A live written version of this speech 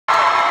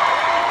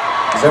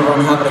Is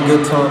everyone having a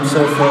good time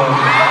so far?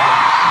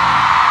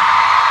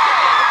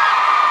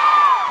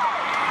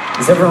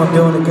 Is everyone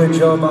doing a good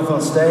job up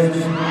on stage?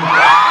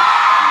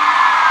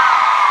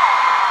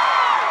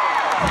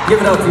 Give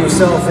it up for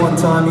yourself one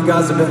time. You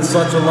guys have been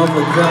such a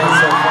lovely crowd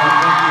so far.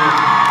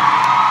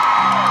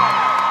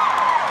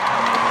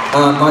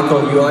 Thank you.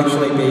 Michael, you'll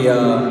actually be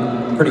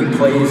pretty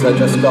pleased. I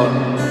just got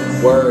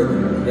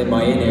word in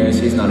my in-ears.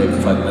 He's not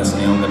even fucking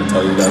listening. I'm going to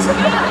tell you guys.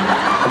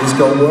 I just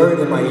got word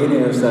in my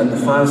in-ears that the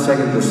 5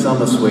 Seconds of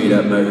Summer Suite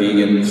at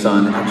Mohegan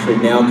Sun actually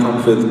now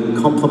comes with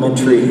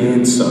complimentary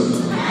hand soap.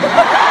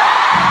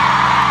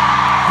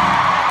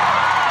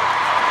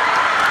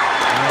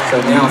 So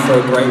now for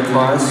a great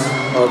price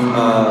of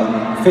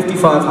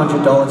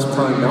 $5,500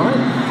 per night.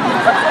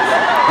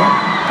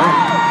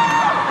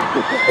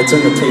 It's in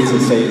the T's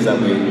and C's that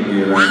we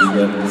arranged.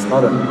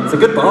 It's a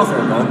good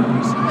bathroom, man.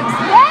 It's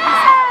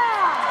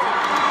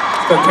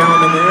got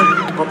Callum in there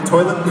on the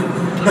toilet.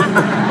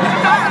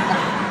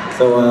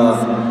 So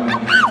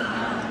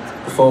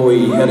before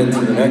we head into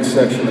the next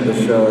section of the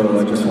show,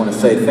 I just want to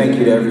say thank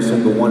you to every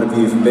single one of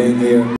you for being here.